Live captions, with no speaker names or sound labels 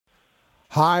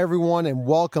Hi, everyone, and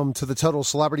welcome to the Total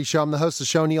Celebrity Show. I'm the host of the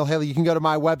show, Neil Haley. You can go to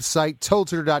my website,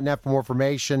 totaltutor.net, for more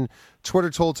information. Twitter,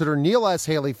 Total Tutor, Neil S.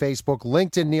 Haley, Facebook,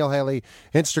 LinkedIn, Neil Haley,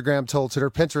 Instagram, Total Tutor,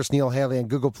 Pinterest, Neil Haley, and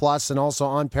Google+, and also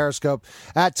on Periscope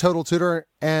at Total Tutor.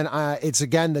 And it's,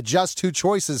 again, the Just Two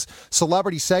Choices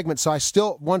celebrity segment. So I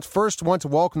still want to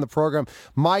welcome the program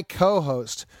my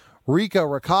co-host, Rico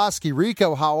Rakoski.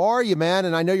 Rico, how are you, man?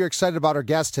 And I know you're excited about our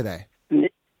guest today.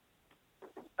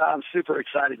 I'm super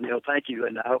excited, Neil. Thank you,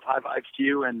 and I hope high vibes to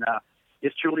you. And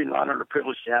it's truly an honor and a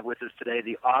privilege to have with us today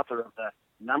the author of the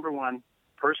 #1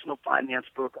 personal finance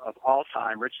book of all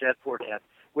time, Rich Dad Poor Dad,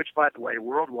 which, by the way,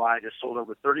 worldwide has sold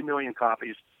over 30 million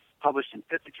copies, published in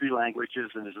 53 languages,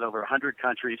 and is in over 100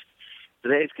 countries.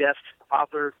 Today's guest,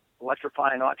 author,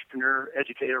 electrifying entrepreneur,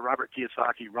 educator, Robert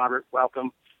Kiyosaki. Robert,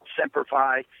 welcome, Semper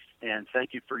Fi, and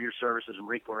thank you for your service as a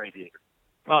Marine Corps aviator.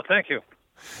 Well, thank you.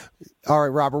 All right,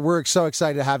 Robert, we're so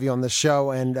excited to have you on the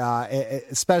show, and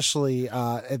especially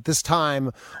at this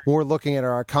time when we're looking at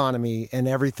our economy and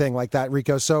everything like that,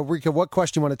 Rico. So, Rico, what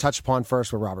question do you want to touch upon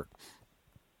first with Robert?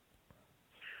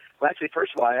 Well, actually,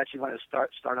 first of all, I actually want to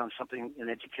start on something in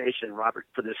education, Robert,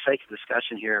 for the sake of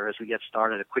discussion here as we get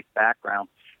started, a quick background.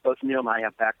 Both Neil and I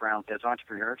have backgrounds as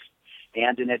entrepreneurs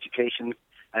and in education,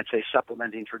 I'd say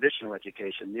supplementing traditional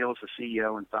education. Neil is the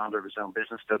CEO and founder of his own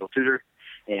business, Total Tutor,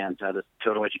 and the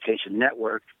Total Education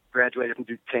Network. Graduated from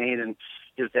Duquesne, and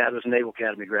his dad was a Naval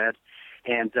Academy grad.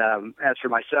 And as for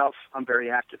myself, I'm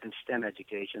very active in STEM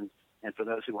education. And for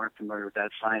those who aren't familiar with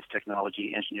that, science,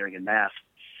 technology, engineering, and math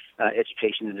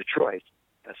education in Detroit,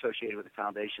 associated with the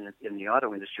foundation in the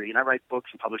auto industry. And I write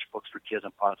books and publish books for kids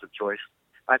on positive choice.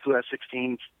 I flew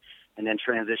F-16s and then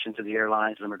transitioned to the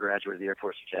airlines, and I'm a graduate of the Air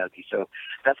Force Academy. So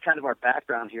that's kind of our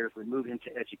background here as we move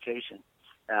into education.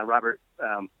 Robert,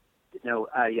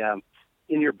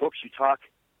 in your books you talk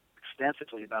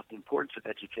extensively about the importance of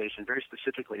education, very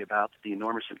specifically about the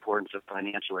enormous importance of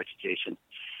financial education.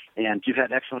 And you've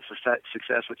had excellent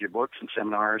success with your books and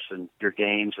seminars and your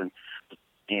games and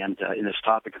in this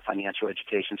topic of financial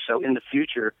education. So in the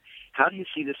future, how do you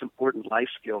see this important life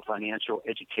skill, financial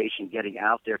education, getting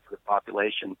out there for the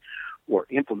population or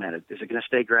implemented? Is it going to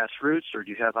stay grassroots, or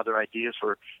do you have other ideas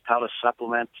for how to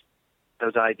supplement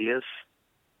those ideas?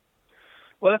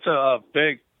 Well, that's a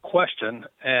big question.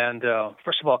 And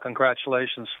first of all,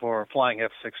 congratulations for flying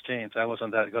F-16s. I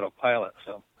wasn't that good a pilot,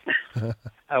 so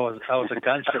I was a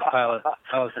gunship pilot.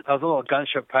 I was a little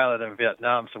gunship pilot in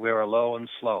Vietnam, so we were low and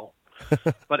slow.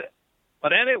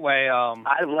 But anyway,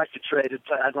 I'd like to trade it.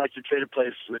 I'd like to trade a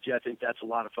place with you. I think that's a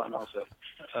lot of fun, also.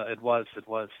 It was.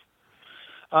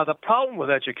 The problem with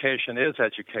education is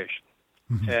education,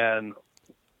 and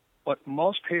what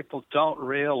most people don't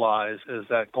realize is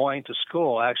that going to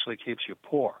school actually keeps you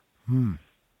poor.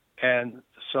 And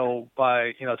so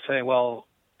by saying, well,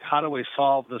 how do we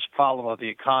solve this problem of the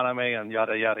economy and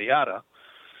yada yada yada?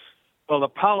 Well, the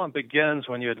problem begins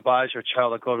when you advise your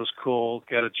child to go to school,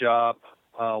 get a job,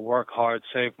 work hard,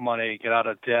 save money, get out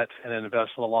of debt, and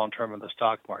invest in the long term in the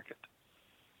stock market.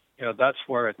 That's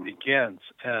where it begins.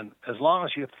 And as long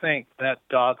as you think that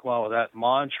dogma or that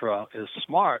mantra is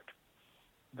smart,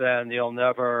 then you'll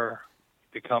never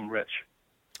become rich.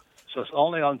 So it's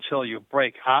only until you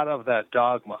break out of that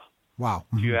dogma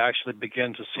do you actually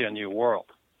begin to see a new world.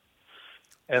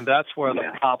 And that's where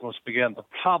the problems begin. The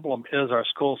problem is our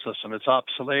school system. It's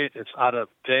obsolete. It's out of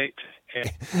date.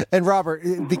 And Robert,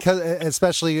 because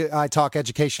especially I talk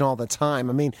education all the time.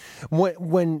 I mean,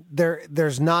 when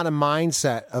there's not a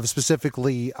mindset of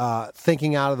specifically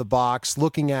thinking out of the box,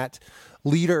 looking at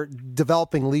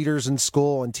developing leaders in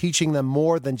school and teaching them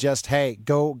more than just, hey,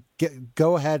 go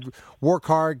ahead, work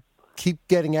hard, keep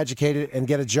getting educated, and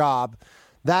get a job.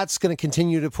 That's going to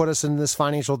continue to put us in this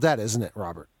financial debt, isn't it,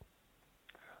 Robert?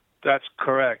 That's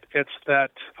correct. It's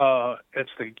that.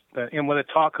 And when they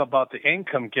talk about the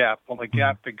income gap, well, the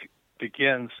gap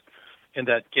begins in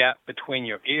that gap between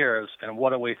your ears, and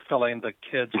what are we filling the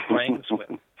kids' brains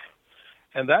with?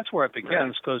 And that's where it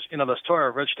begins, because the story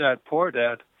of Rich Dad Poor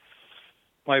Dad.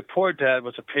 My poor dad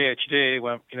was a PhD,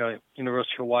 went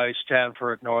University of Hawaii,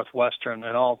 Stanford, Northwestern,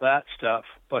 and all that stuff.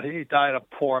 But he died a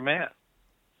poor man,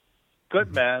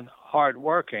 good man,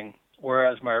 hardworking.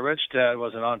 Whereas my rich dad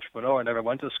was an entrepreneur, never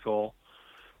went to school.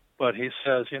 But he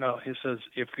says,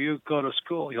 if you go to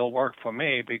school, you'll work for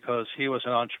me, because he was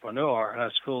an entrepreneur, and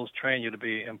our schools train you to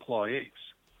be employees.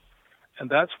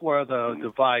 And that's where the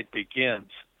divide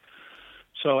begins.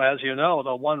 So as you know,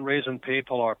 the one reason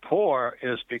people are poor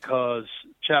is because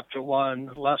Chapter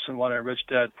 1, Lesson 1 in Rich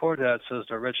Dad, Poor Dad says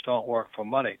the rich don't work for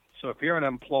money. So if you're an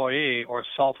employee or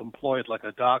self-employed like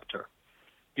a doctor,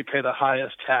 you pay the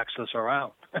highest taxes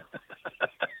around.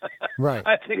 Right.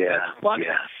 I think that's funny.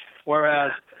 Yeah.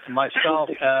 Whereas myself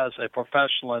as a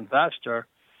professional investor,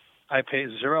 I pay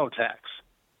zero tax,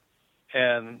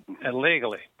 and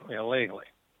legally,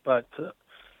 But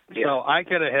so I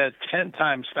get ahead 10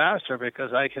 times faster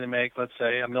because I can make, let's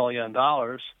say, $1 million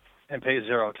and pay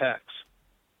zero tax.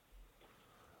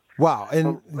 Wow.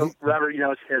 And Robert,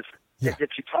 if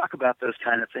you talk about those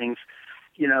kind of things,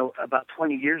 about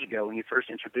 20 years ago when you first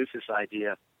introduced this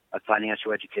idea of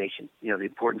financial education, the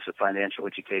importance of financial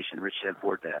education, Rich said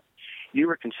board that, you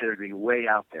were considered to be way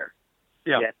out there.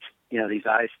 Yeah. Yet, these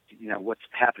eyes, what's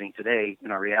happening today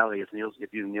in our reality, as Neil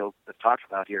talks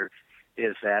about here,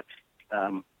 is that,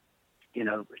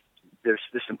 there's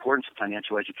this importance of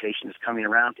financial education is coming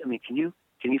around. I mean, can you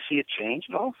see a change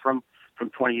at all from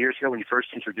 20 years ago when you first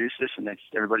introduced this and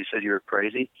everybody said you were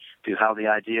crazy to how the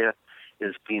idea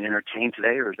is being entertained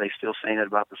today, or are they still saying it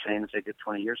about the same as they did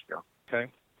 20 years ago?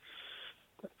 Okay.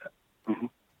 Mm-hmm.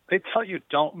 They tell you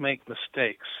don't make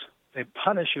mistakes. They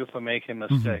punish you for making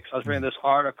mistakes. I was reading this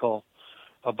article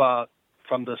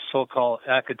from the so-called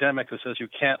academic who says you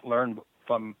can't learn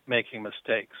from making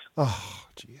mistakes. Oh,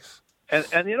 jeez. And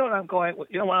what I'm going,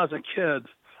 when I was a kid,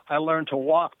 I learned to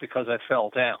walk because I fell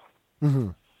down. Mm-hmm.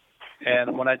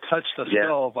 And when I touched the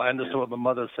stove, I understood what my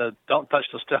mother said, don't touch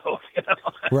the stove,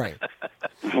 Right.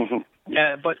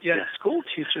 But yet school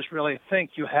teachers really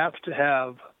think you have to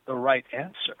have the right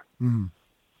answer. Mm-hmm.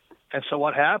 And so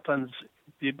what happens,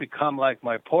 you become like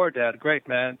my poor dad, great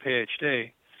man,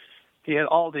 PhD. He had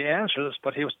all the answers,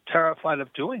 but he was terrified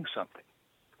of doing something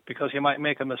because he might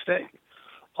make a mistake.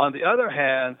 On the other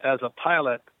hand, as a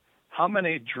pilot, how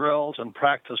many drills and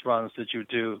practice runs did you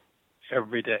do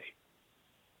every day?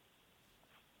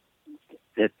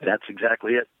 That's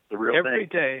exactly it. The real every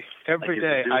thing. Every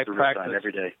day I practiced.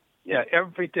 Every day. Yeah,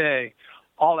 every day.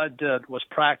 All I did was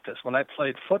practice. When I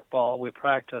played football, we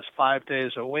practiced 5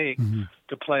 days a week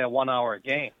to play a 1-hour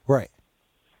game. Right.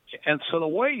 And so the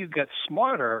way you get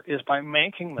smarter is by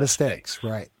making mistakes.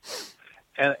 Right.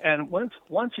 And once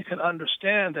you can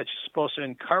understand that you're supposed to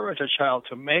encourage a child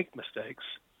to make mistakes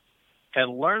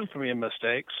and learn from your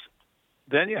mistakes,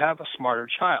 then you have a smarter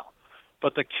child.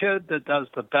 But the kid that does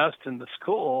the best in the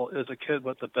school is a kid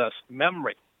with the best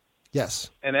memory. Yes.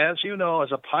 And as you know,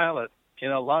 as a pilot, a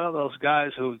lot of those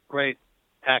guys who were great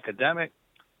academic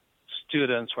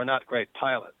students were not great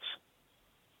pilots.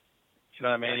 You know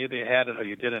what I mean? You either had it or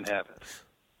you didn't have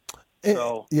it.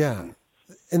 So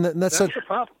and that's the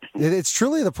problem. It's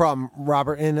truly the problem,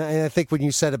 Robert. And I think when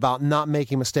you said about not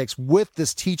making mistakes with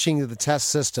this teaching of the test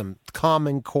system,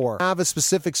 Common Core, have a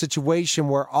specific situation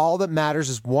where all that matters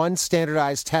is one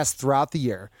standardized test throughout the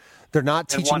year. They're not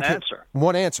teaching one answer.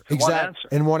 One answer, exactly,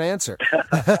 and one answer.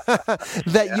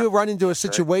 That you run into a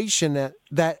situation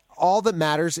that all that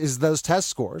matters is those test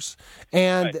scores,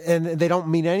 and they don't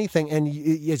mean anything. And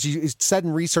as you said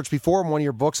in research before in one of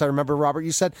your books, I remember, Robert,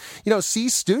 you said, C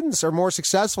students are more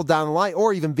successful down the line,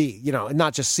 or even B,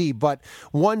 not just C, but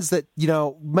ones that,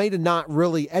 might have not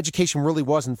really, education really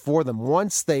wasn't for them.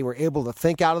 Once they were able to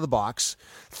think out of the box,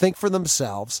 think for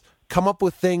themselves, come up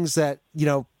with things that,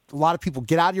 a lot of people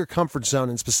get out of your comfort zone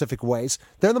in specific ways.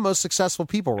 They're the most successful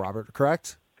people, Robert,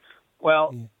 correct?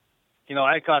 Well,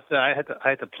 I got that. I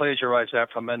had to plagiarize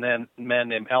that from a man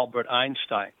named Albert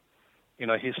Einstein.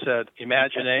 He said,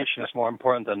 imagination is more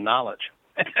important than knowledge.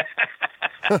 And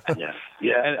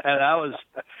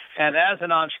as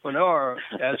an entrepreneur,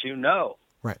 as you know,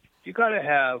 right, you got to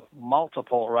have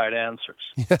multiple right answers.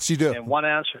 Yes, you do. And one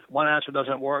answer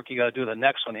doesn't work, you got to do the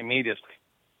next one immediately.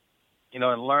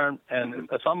 And learn, and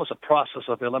it's almost a process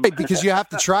of elimination. Because you have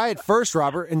to try it first,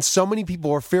 Robert, and so many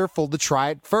people are fearful to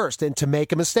try it first and to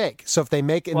make a mistake. So if they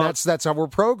make it, that's how we're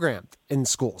programmed in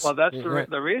schools. Well, that's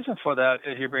the reason for that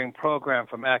is you're being programmed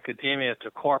from academia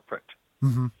to corporate.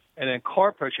 Mm-hmm. And in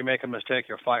corporate, you make a mistake,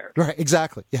 you're fired. Right,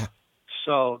 exactly, yeah.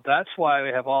 So that's why we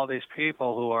have all these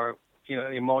people who are,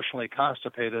 emotionally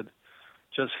constipated,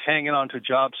 just hanging on to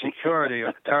job security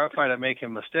or terrified of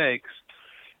making mistakes.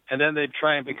 And then they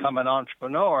try and become an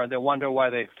entrepreneur, and they wonder why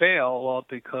they fail. Well,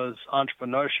 because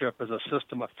entrepreneurship is a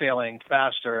system of failing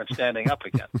faster and standing up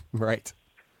again. Right.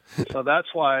 So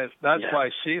that's why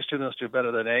C students do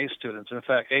better than A students. In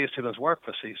fact, A students work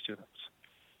for C students.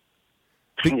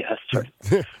 Yes,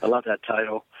 I love that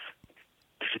title.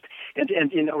 And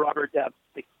Robert,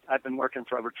 I've been working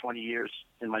for over 20 years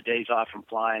in my days off from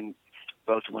flying,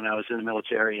 both when I was in the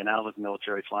military and out of the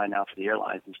military, flying out for the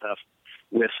airlines and stuff,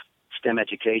 with STEM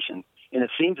education. And it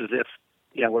seems as if,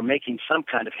 we're making some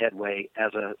kind of headway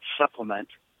as a supplement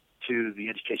to the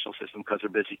educational system because they're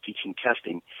busy teaching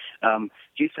testing. Do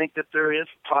you think that there is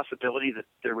possibility that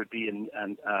there would be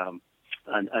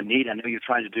a need. I know you're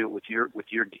trying to do it with your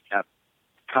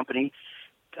company,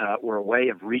 or a way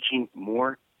of reaching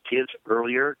more kids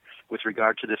earlier with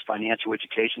regard to this financial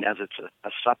education, as it's a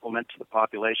supplement to the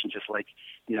population, just like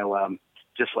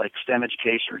STEM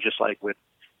education, or just like with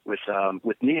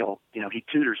Neil. He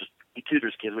tutors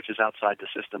kids, which is outside the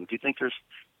system. Do you think there's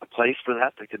a place for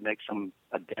that could make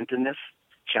a dent in this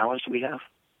challenge that we have?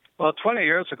 Well, 20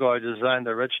 years ago, I designed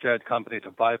the Rich Dad company to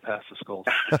bypass the schools.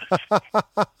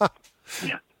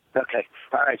 Yeah. Okay.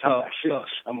 All right.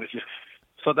 I'm with you.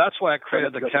 So that's why I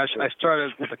created the cash. I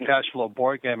started with the cash flow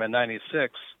board game in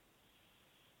 '96.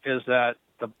 Is that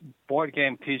the board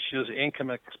game teaches you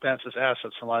income, expenses,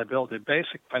 assets, and liability,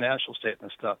 basic financial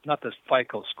statement stuff, not this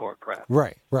FICO score crap.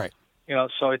 Right.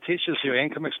 So it teaches you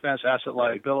income, expense, asset,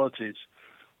 liabilities,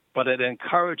 but it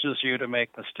encourages you to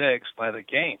make mistakes by the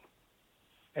game.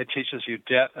 It teaches you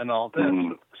debt and all this.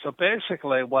 Mm-hmm. So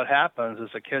basically what happens is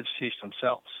the kids teach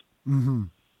themselves. Mm-hmm.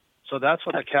 So that's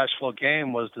what the cash flow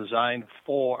game was designed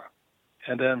for.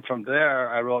 And then from there,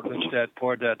 I wrote Rich Dad,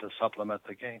 Poor Dad to supplement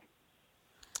the game.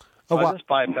 So I just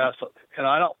bypassed it. And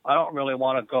I don't really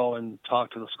want to go and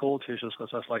talk to the school teachers because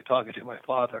that's like talking to my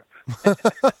father.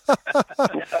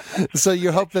 So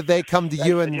you hope that they come to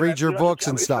you and read your books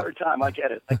and stuff. Time. I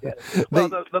get it. Well,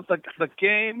 the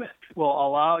game will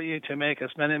allow you to make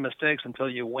as many mistakes until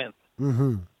you win.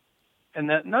 Mm-hmm.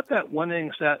 And not that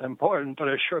winning's that important, but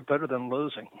it's sure better than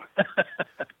losing.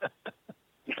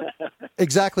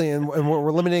 Exactly, and we're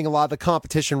eliminating a lot of the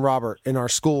competition, Robert, in our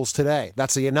schools today.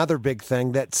 That's another big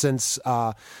thing that since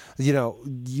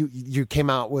you came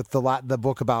out with the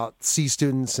book about C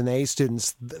students and A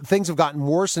students, things have gotten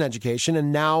worse in education,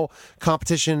 and now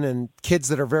competition and kids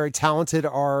that are very talented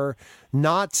are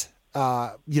not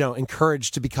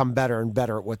encouraged to become better and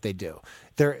better at what they do.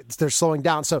 They're slowing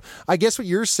down. So I guess what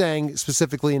you're saying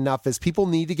specifically enough is people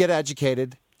need to get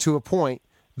educated to a point.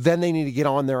 Then they need to get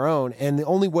on their own. And the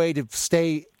only way to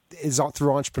stay is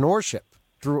through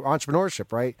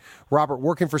entrepreneurship, right? Robert,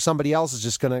 working for somebody else is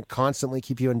just going to constantly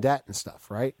keep you in debt and stuff,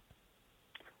 right?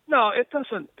 No, it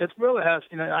doesn't. It really has,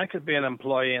 I could be an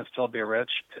employee and still be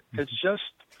rich. It's just,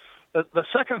 the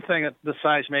second thing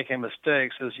besides making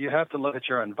mistakes is you have to look at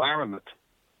your environment.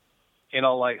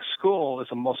 Like school is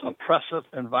the most oppressive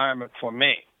environment for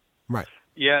me. Right.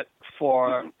 Yet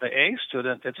for the A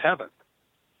student, it's heaven.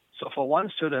 So for one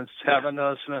student, it's heaven,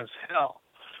 another student, it's hell.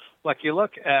 Like you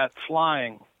look at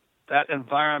flying, that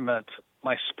environment,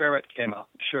 my spirit came out.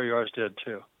 I'm sure yours did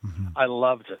too. Mm-hmm. I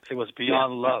loved it. It was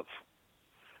beyond love.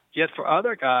 Yet for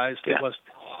other guys, it was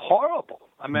horrible.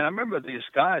 I mean, I remember these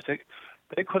guys,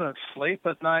 they couldn't sleep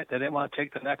at night. They didn't want to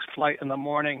take the next flight in the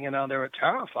morning. They were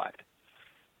terrified.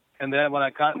 And then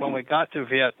when we got to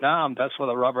Vietnam, that's where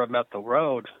the rubber met the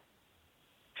road.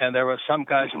 And there were some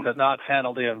guys who could not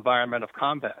handle the environment of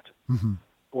combat, mm-hmm.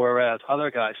 whereas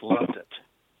other guys loved it.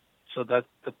 So that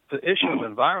the issue of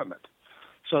environment.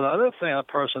 So the other thing a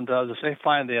person does is they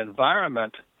find the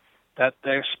environment that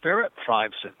their spirit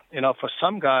thrives in. For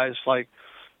some guys, like,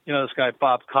 this guy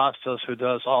Bob Costas, who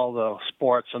does all the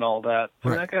sports and all that,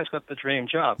 right. That guy's got the dream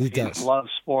job. He does. Loves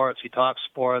sports. He talks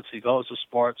sports. He goes to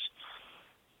sports.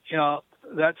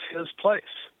 That's his place.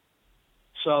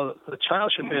 So the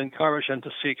child should be encouraged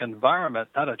to seek environment,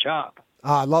 not a job.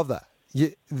 I love that.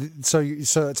 So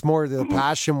it's more the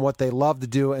passion, what they love to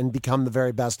do, and become the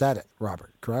very best at it,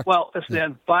 Robert, correct? Well, it's the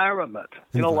environment.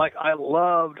 Like I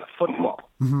loved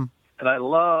football, mm-hmm. and I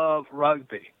love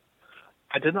rugby.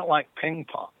 I didn't like ping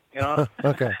pong,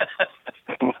 Okay.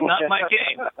 Not my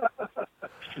game.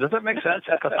 Does that make sense?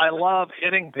 Because I love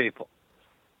hitting people.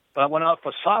 But I went out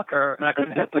for soccer, and I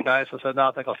couldn't hit the guys, so I said, no,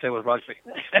 I think I'll stay with rugby.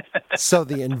 So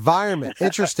the environment,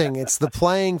 interesting. It's the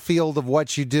playing field of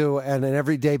what you do on an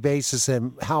everyday basis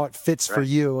and how it fits for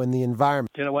you and the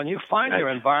environment. When you find your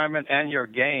environment and your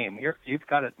game, you've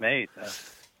got it made.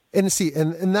 And see,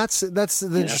 and that's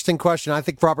the interesting question. I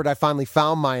think, Robert, I finally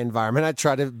found my environment.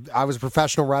 I was a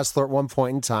professional wrestler at one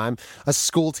point in time, a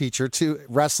school teacher,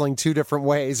 wrestling two different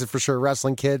ways, for sure,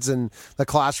 wrestling kids in the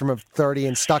classroom of 30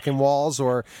 and stuck in walls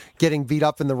or getting beat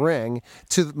up in the ring,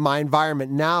 to my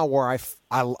environment now where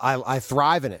I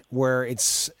thrive in it, where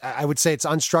I would say it's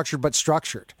unstructured but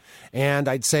structured. And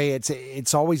I'd say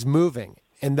it's always moving.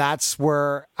 And that's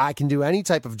where I can do any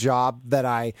type of job that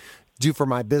I do for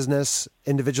my business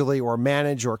individually or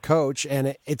manage or coach,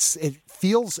 and it's a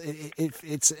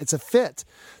fit.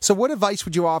 So what advice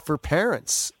would you offer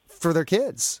parents for their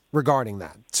kids regarding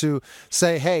that, to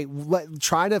say, hey,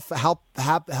 try to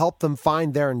help them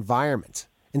find their environment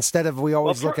instead of we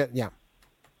always look at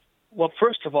Well,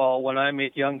 first of all, when I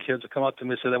meet young kids that come up to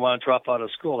me and say they want to drop out of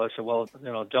school, I say, well,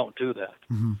 don't do that.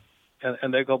 Mm-hmm.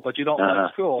 And they go, but you don't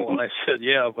like school. And I said,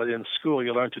 yeah, but in school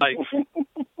you learn to like.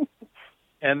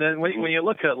 And then when you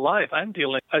look at life, I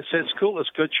said school is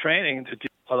good training to do,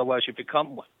 otherwise you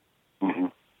become one. Mm-hmm.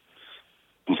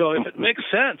 So if it makes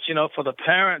sense, for the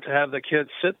parent to have the kid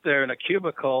sit there in a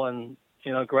cubicle and,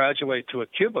 graduate to a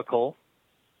cubicle,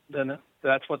 then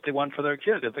that's what they want for their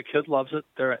kid. If the kid loves it,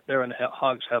 they're in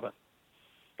hog's heaven.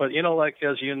 But,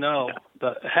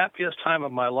 the happiest time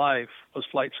of my life was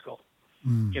flight school.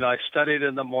 I studied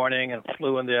in the morning and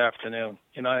flew in the afternoon.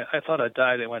 I thought I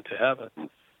died and went to heaven.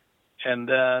 And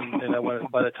then,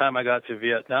 by the time I got to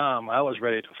Vietnam, I was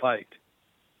ready to fight.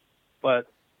 But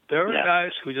there were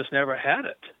guys who just never had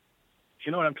it.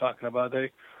 You know what I'm talking about?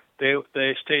 They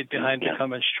stayed behind to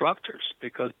become instructors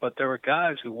but there were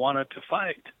guys who wanted to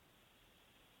fight.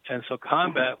 And so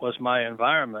combat was my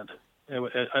environment.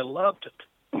 I loved it.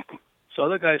 So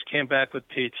other guys came back with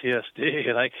PTSD,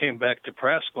 and I came back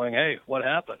depressed, going, "Hey, what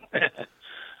happened?"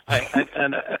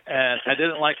 And I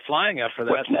didn't like flying after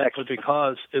that. That was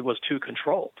because it was too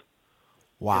controlled.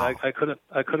 Wow! I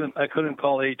couldn't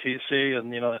call ATC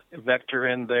and vector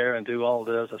in there and do all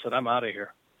this. I said, "I'm out of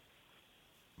here."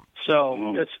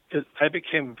 So I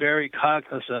became very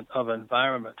cognizant of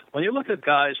environment. When you look at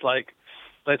guys like,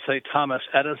 let's say, Thomas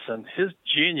Edison, his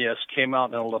genius came out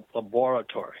in a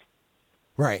laboratory.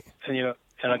 Right. And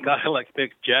a guy like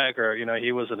Mick Jagger,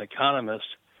 he was an economist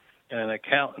and an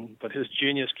accountant, but his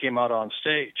genius came out on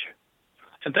stage.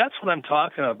 And that's what I'm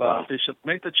talking about. They should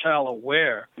make the child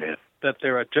aware that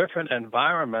there are different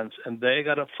environments, and they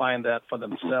got to find that for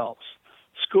themselves.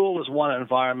 School is one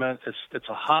environment. It's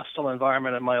a hostile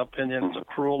environment, in my opinion. It's a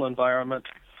cruel environment,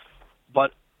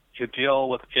 but you deal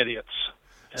with idiots.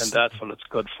 And that's what it's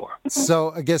good for.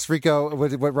 So I guess, Rico,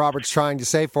 what Robert's trying to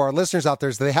say for our listeners out there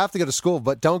is they have to go to school,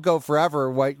 but don't go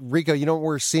forever. Rico, what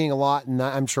we're seeing a lot, and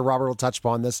I'm sure Robert will touch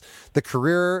upon this, the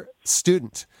career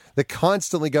student that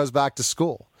constantly goes back to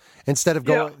school instead of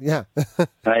going,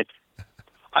 Right.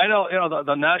 I know,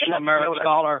 the National Merit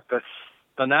Scholar,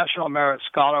 the National Merit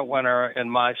Scholar winner in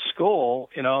my school,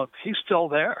 he's still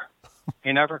there.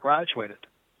 He never graduated.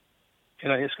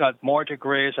 He's got more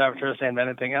degrees after his name than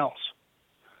anything else.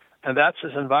 And that's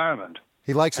his environment.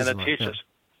 He likes his environment.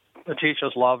 The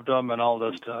teachers loved him and all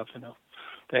this stuff,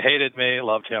 They hated me,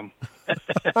 loved him.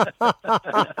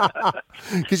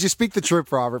 Because you speak the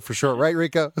truth, Robert, for sure. Right,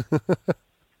 Rico?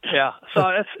 Yeah. So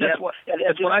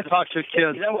it's when I talk to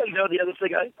kids. The other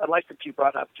thing I like that you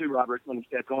brought up too, Robert, when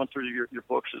going through your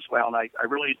books as well, and I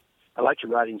like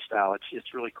your writing style.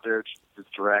 It's really clear. It's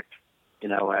direct.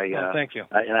 Thank you.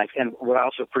 And what I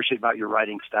also appreciate about your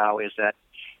writing style is that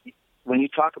when you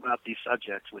talk about these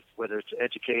subjects, with whether it's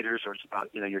educators or it's about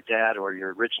your dad or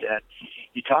your rich dad,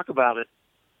 you talk about it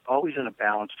always in a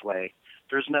balanced way.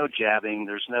 There's no jabbing.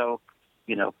 There's no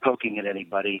poking at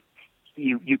anybody.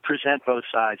 You present both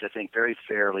sides, I think, very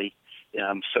fairly,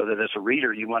 so that as a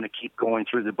reader you want to keep going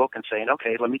through the book and saying,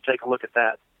 okay, let me take a look at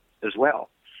that as well.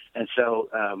 And so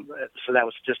that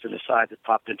was just an aside that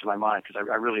popped into my mind because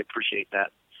I really appreciate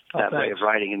that way of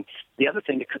writing. And the other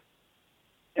thing that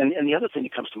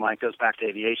comes to mind goes back to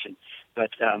aviation,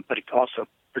 but it also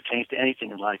pertains to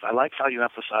anything in life. I like how you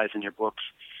emphasize in your books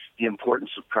the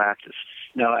importance of practice.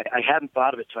 I hadn't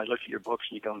thought of it until I looked at your books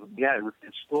and you go, yeah, in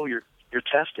school you're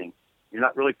testing. You're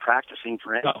not really practicing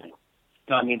for anything.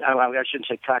 No. I mean, I shouldn't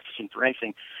say practicing for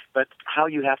anything, but how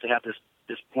you have to have this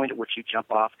point at which you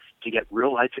jump off to get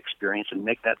real life experience and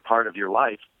make that part of your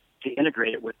life to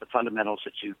integrate it with the fundamentals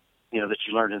that you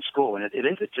learned in school. And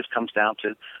it just comes down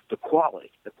to the quality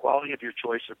of your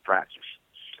choice of practice.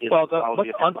 Well,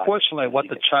 unfortunately, what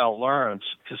the child learns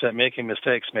is that making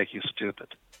mistakes make you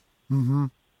stupid. Mm-hmm.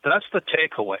 That's the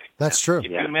takeaway. That's true.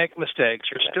 If you make mistakes,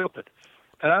 you're stupid.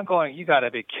 And I'm going, you got to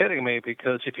be kidding me,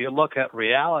 because if you look at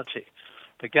reality,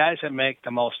 the guys that make the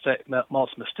most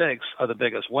mistakes are the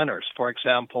biggest winners. For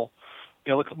example,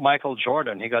 look at Michael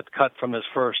Jordan. He got cut from his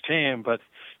first team, but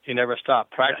he never stopped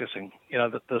practicing.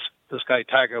 This guy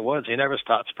Tiger Woods, he never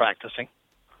stops practicing.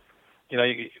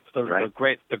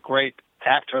 The great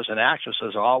actors and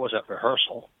actresses are always at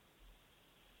rehearsal.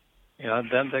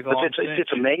 Then they go on stage.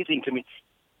 It's amazing to me.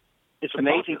 It's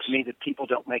amazing to me that people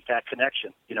don't make that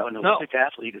connection. An Olympic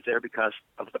athlete is there because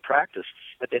of the practice,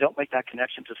 but they don't make that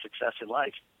connection to success in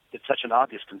life. It's such an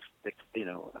obvious,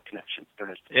 connection.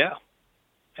 Yeah,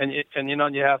 and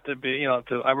you have to be, I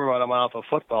remember when I went off of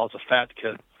football as a fat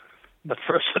kid. The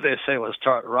first thing they say was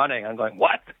start running. I'm going,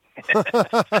 what?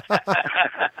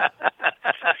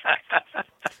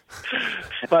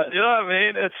 But you know what I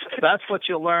mean? That's what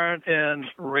you learn in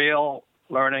real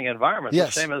learning environments.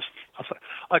 Yes. The same as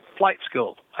like flight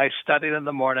school. I studied in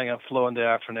the morning and flew in the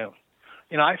afternoon.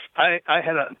 I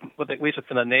had what we used to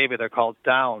in the Navy, they're called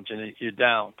downs, and you're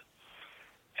downed.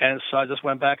 And so I just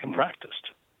went back and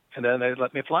practiced, and then they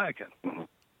let me fly again.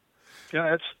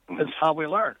 It's how we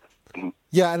learn.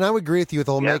 Yeah, and I would agree with you with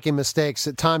the whole making mistakes.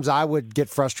 At times I would get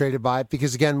frustrated by it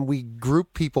because, again, we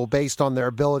group people based on their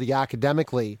ability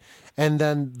academically. And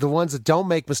then the ones that don't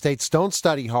make mistakes, don't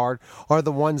study hard, are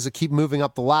the ones that keep moving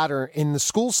up the ladder in the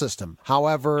school system.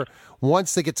 However,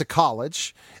 once they get to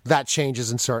college, that changes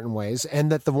in certain ways.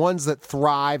 And that the ones that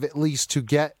thrive at least to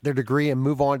get their degree and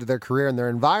move on to their career and their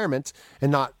environment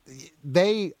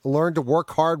they learn to work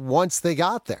hard once they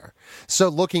got there. So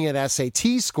looking at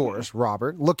SAT scores,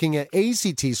 Robert, looking at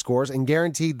ACT scores, and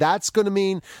guaranteed that's going to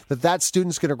mean that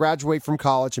student's going to graduate from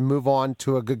college and move on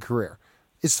to a good career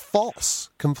is false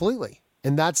completely.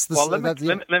 And that's the... Well, let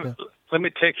me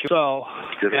take you. So,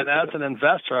 and as an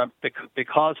investor,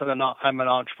 because I'm an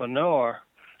entrepreneur,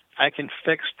 I can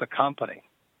fix the company,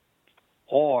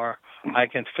 or I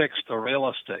can fix the real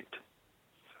estate.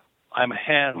 I'm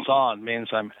hands-on, means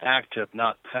I'm active,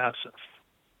 not passive.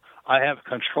 I have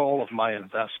control of my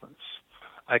investments.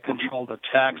 I control the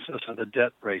taxes and the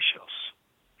debt ratios.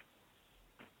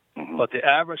 But the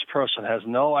average person has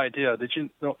no idea. Did you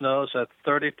know that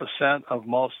 30% of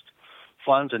most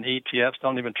funds and ETFs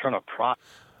don't even turn a profit?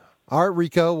 All right,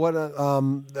 Rico,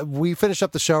 we finish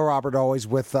up the show, Robert, always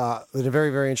with a very,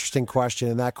 very interesting question,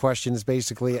 and that question is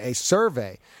basically a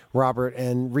survey, Robert.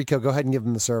 And Rico, go ahead and give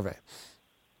them the survey.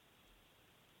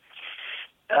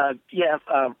 Yes,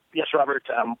 Robert.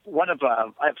 I have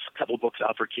a couple of books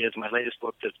out for kids. My latest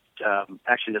book,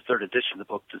 actually the third edition of the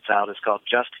book that's out, is called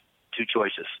Just Two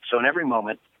Choices. So in every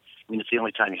moment, it's the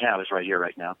only time you have is right here,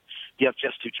 right now. You have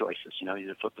just two choices.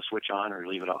 Either flip the switch on or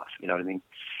leave it off. You know what I mean?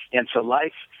 And so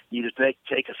life, you either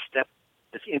take a step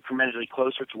that's incrementally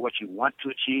closer to what you want to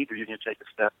achieve, or you're going to take a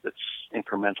step that's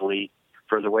incrementally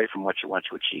further away from what you want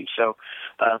to achieve. So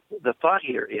the thought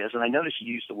here is, and I notice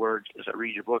you use the word, as I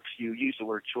read your books, you use the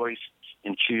word choice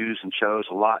and choose and chose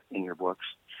a lot in your books.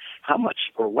 How much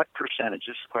or what percentage,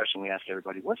 this is a question we ask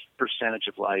everybody, what's the percentage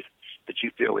of life that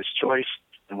you feel is choice,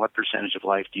 and what percentage of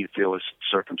life do you feel is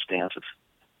circumstances?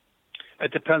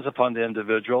 It depends upon the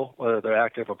individual, whether they're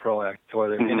active or proactive, or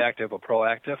they're inactive or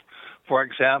proactive. For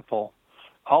example,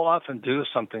 I'll often do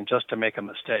something just to make a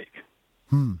mistake.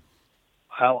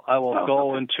 I will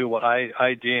go into what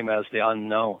I deem as the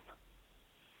unknown.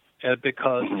 And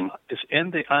because it's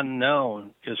in the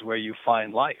unknown is where you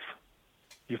find life.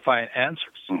 You find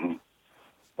answers.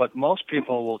 But most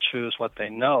people will choose what they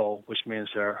know, which means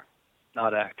they're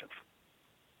not active.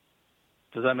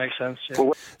 Does that make sense?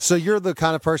 Yeah. So you're the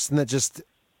kind of person that just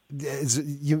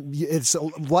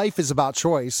life is about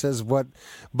choice, but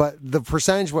the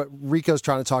percentage what Rico's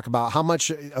trying to talk about, how much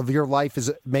of your life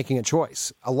is making a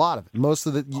choice? A lot of it, most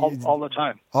of it, all the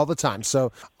time.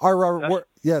 So,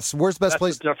 where's the best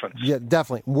place? The difference. Yeah,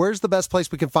 definitely. Where's the best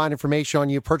place we can find information on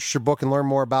you, purchase your book, and learn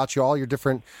more about you, all your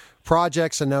different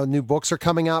projects? I know new books are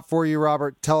coming out for you,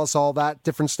 Robert. Tell us all that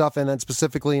different stuff, and then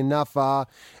specifically enough,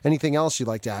 anything else you'd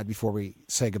like to add before we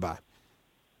say goodbye?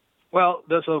 Well,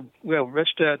 we have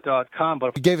richdad.com.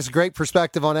 But you gave us a great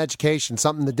perspective on education,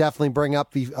 something to definitely bring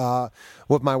up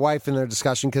with my wife in their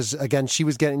discussion, because, again, she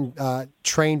was getting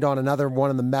trained on another one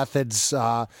of the methods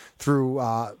through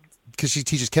because she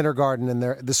teaches kindergarten, and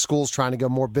the school's trying to go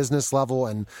more business level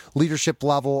and leadership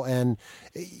level. And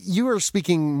you are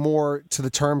speaking more to the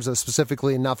terms of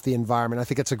specifically enough the environment. I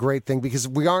think it's a great thing because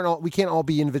we can't all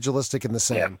be individualistic in the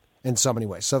same in so many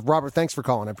ways. So, Robert, thanks for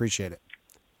calling. I appreciate it.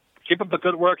 Keep up the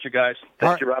good work, you guys.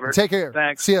 Thank you, Robert. Take care.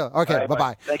 Thanks. See you. Okay, right,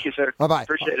 bye-bye. Thank you, sir. Bye-bye.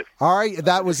 Appreciate it. All right,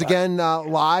 that was, again,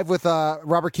 live with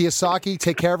Robert Kiyosaki.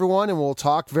 Take care, everyone, and we'll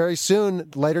talk very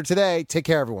soon later today. Take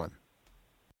care, everyone.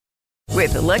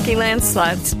 With the Lucky Land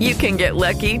Slots, you can get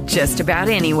lucky just about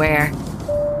anywhere.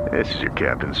 This is your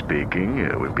captain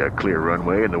speaking. We've got clear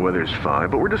runway and the weather's fine,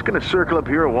 but we're just going to circle up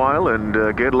here a while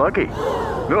and get lucky.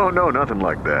 No, nothing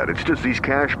like that. It's just these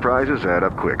cash prizes add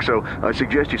up quick. So I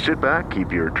suggest you sit back,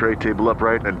 keep your tray table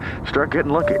upright, and start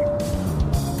getting lucky.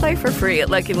 Play for free at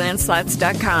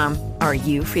LuckyLandSlots.com. Are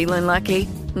you feeling lucky?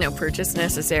 No purchase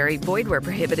necessary. Void where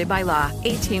prohibited by law.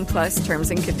 18+ terms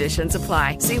and conditions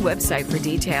apply. See website for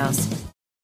details.